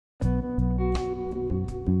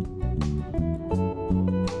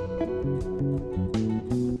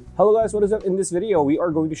Hello guys, what is up? In this video, we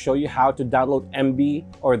are going to show you how to download Emby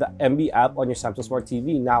or the Emby app on your Samsung Smart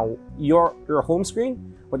TV. Now, your home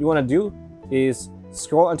screen, what you want to do is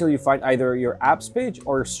scroll until you find either your apps page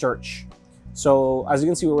or search. So as you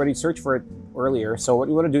can see, we already searched for it earlier. So what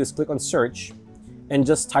you want to do is click on search and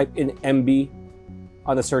just type in Emby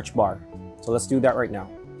on the search bar. So let's do that right now.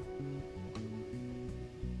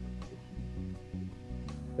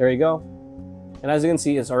 There you go. And as you can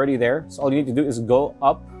see, it's already there. So all you need to do is go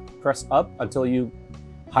up, press up until you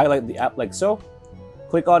highlight the app like so.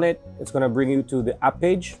 Click on it. It's going to bring you to the app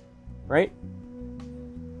page, right?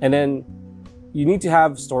 And then you need to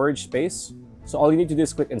have storage space. So all you need to do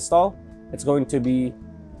is click install. It's going to be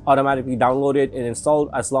automatically downloaded and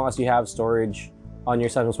installed as long as you have storage on your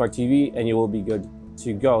Samsung Smart TV, and you will be good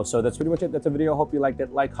to go. So that's pretty much it. That's the video. Hope you liked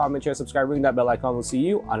it. Like, comment, share, subscribe, ring that bell icon. We'll see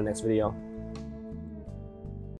you on the next video.